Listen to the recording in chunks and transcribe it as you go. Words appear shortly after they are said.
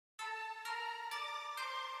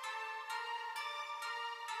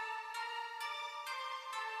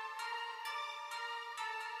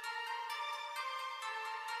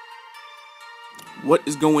What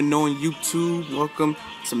is going on, YouTube? Welcome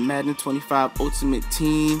to Madden 25 Ultimate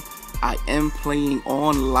Team. I am playing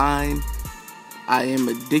online. I am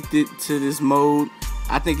addicted to this mode.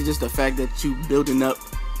 I think it's just the fact that you building up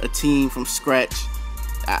a team from scratch.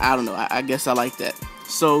 I don't know. I guess I like that.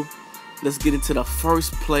 So let's get into the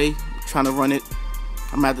first play. I'm trying to run it.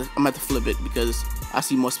 I'm at to flip it because I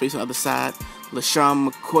see more space on the other side. LaShawn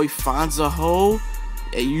McCoy finds a hole.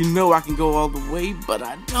 And you know I can go all the way, but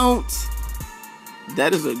I don't.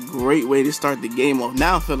 That is a great way to start the game off.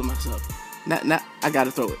 Now I'm feeling myself. Now I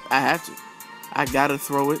gotta throw it. I have to. I gotta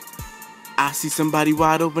throw it. I see somebody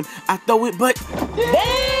wide open. I throw it, but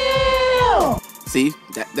damn! See,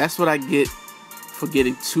 that's what I get for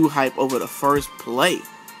getting too hype over the first play.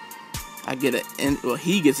 I get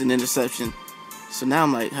he gets an interception. So now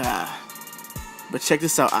I'm like, But check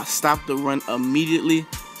this out. I stopped the run immediately,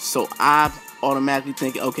 so I automatically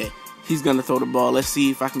thinking, okay, he's gonna throw the ball. Let's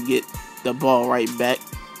see if I can get the ball right back.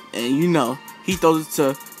 And you know, he throws it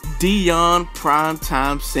to Deion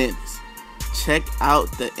Primetime Sanders. Check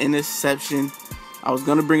out the interception. I was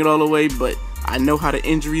gonna bring it all the way, but I know how the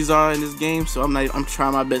injuries are in this game, so I'm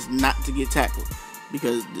trying my best not to get tackled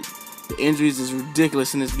because the injuries is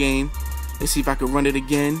ridiculous in this game. Let's see if I can run it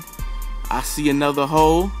again. I see another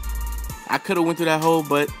hole. I could have went through that hole,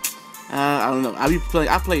 but I don't know.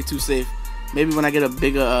 I play it too safe. Maybe when I get a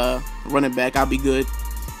bigger running back, I'll be good.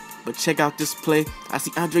 But check out this play. I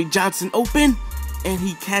see Andre Johnson open, and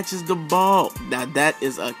he catches the ball. Now that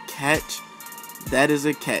is a catch. That is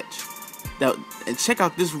a catch. And check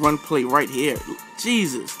out this run play right here.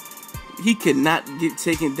 Jesus. He cannot get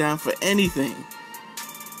taken down for anything.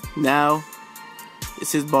 Now,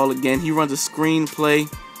 it's his ball again. He runs a screen play.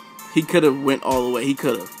 He could have went all the way. He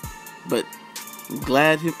could have. But I'm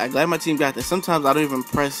glad my team got that. Sometimes I don't even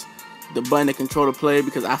press the button to control the play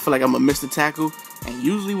because I feel like I'm gonna miss the tackle, and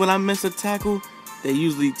usually when I miss a tackle, they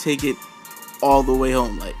usually take it all the way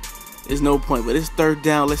home. Like, there's no point. But it's third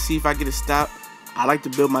down. Let's see if I get a stop. I like to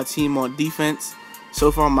build my team on defense.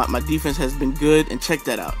 So far, my defense has been good, and check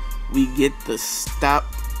that out. We get the stop,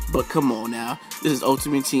 but come on now. This is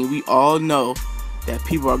Ultimate Team. We all know that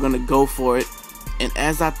people are gonna go for it, and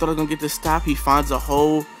as I thought I was gonna get the stop, he finds a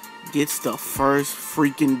hole, gets the first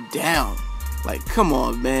freaking down. Like, come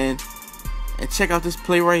on, man. And check out this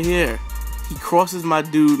play right here. He crosses my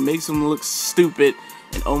dude, makes him look stupid,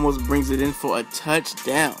 and almost brings it in for a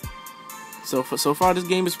touchdown. So far, this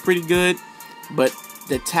game is pretty good, but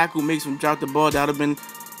the tackle makes him drop the ball. That'd have been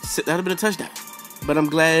a touchdown. But I'm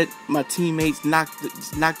glad my teammates knocked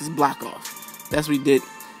his block off. That's what he did,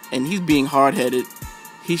 and he's being hard-headed.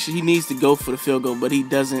 He needs to go for the field goal, but he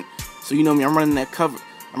doesn't. So you know me, I'm running that cover.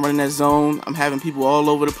 I'm running that zone. I'm having people all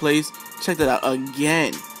over the place. Check that out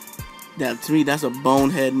again. Now, to me, that's a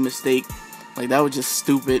bonehead mistake. Like, that was just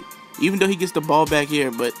stupid. Even though he gets the ball back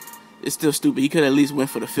here, but it's still stupid. He could at least went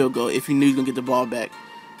for the field goal if he knew he was going to get the ball back.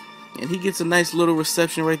 And he gets a nice little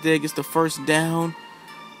reception right there. Gets the first down.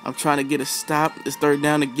 I'm trying to get a stop. It's third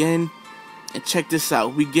down again. And check this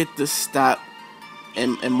out. We get the stop.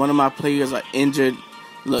 And one of my players are injured.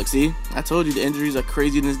 Look, see? I told you the injuries are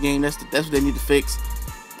crazy in this game. That's what they need to fix.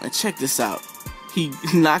 And check this out. He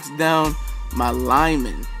knocks down my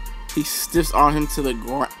lineman. He stiffs arm him to the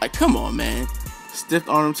ground. Like, come on, man. Stiff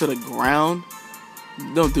arm him to the ground.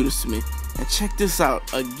 Don't do this to me. And check this out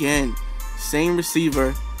again. Same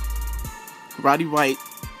receiver. Roddy White.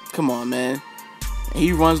 Come on, man. And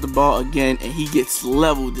he runs the ball again, and he gets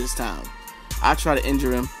leveled this time. I try to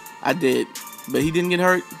injure him. I did. But he didn't get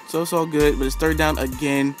hurt, so it's all good. But it's third down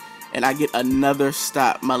again, and I get another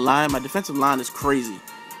stop. My defensive line is crazy.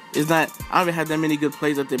 It's not, I don't even have that many good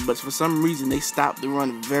plays up there, but for some reason they stopped the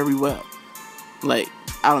run very well. Like,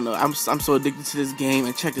 I don't know, I'm so addicted to this game.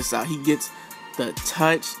 And check this out, he gets the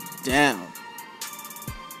touchdown.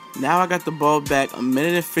 Now I got the ball back, a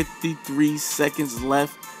minute and 53 seconds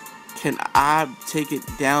left. Can I take it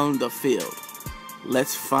down the field?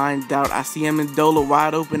 Let's find out. I see Amendola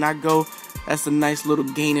wide open. I go. That's a nice little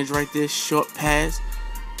gainage right there, short pass.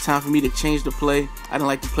 Time for me to change the play. I didn't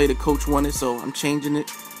like the play the coach wanted, so I'm changing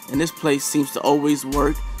it. And this play seems to always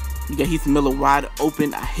work. You got Heath Miller wide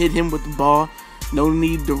open. I hit him with the ball. No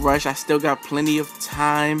need to rush. I still got plenty of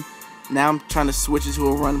time. Now I'm trying to switch it to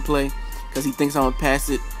a run play because he thinks I'm going to pass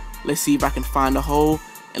it. Let's see if I can find a hole.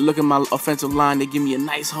 And look at my offensive line. They give me a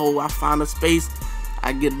nice hole. I found a space.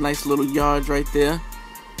 I get a nice little yards right there.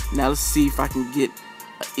 Now let's see if I can get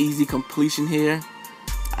an easy completion here.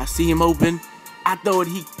 I see him open. I throw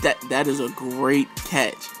it. That is a great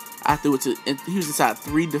catch. I threw it to, he was inside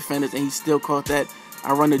 3 defenders, and he still caught that.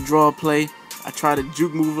 I run the draw play. I try to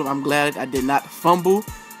juke move him. I'm glad I did not fumble,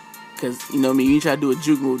 because, you know me, you try to do a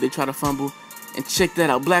juke move, they try to fumble. And check that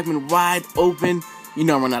out. Blackman wide open. You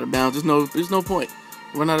know I run out of bounds. There's no point.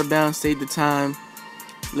 Run out of bounds, save the time.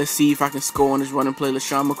 Let's see if I can score on this running play.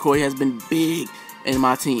 LaShawn McCoy has been big in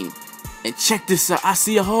my team. And check this out. I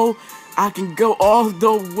see a hole. I can go all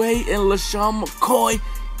the way, and LaShawn McCoy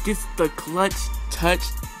gets the clutch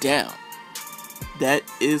touchdown. That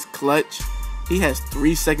is clutch. He has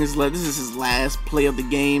 3 seconds left. This is his last play of the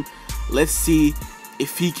game. Let's see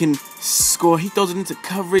if he can score. He throws it into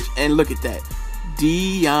coverage, and look at that.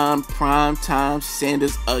 Deion Primetime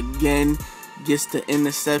Sanders again gets the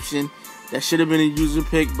interception. That should have been a user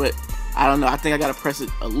pick, but I don't know. I think I got to press it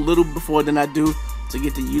a little before than I do to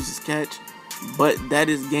get the user's catch. But that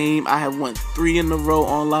is game. I have won 3 in a row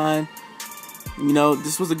online. You know,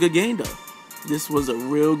 this was a good game, though. This was a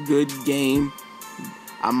real good game.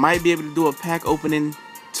 I might be able to do a pack opening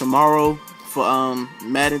tomorrow for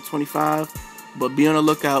Madden 25. But be on the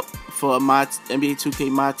lookout for my NBA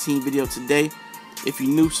 2K My Team video today. If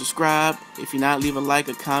you're new, subscribe. If you're not, leave a like,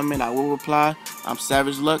 a comment. I will reply. I'm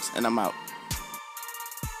Savage Lux, and I'm out.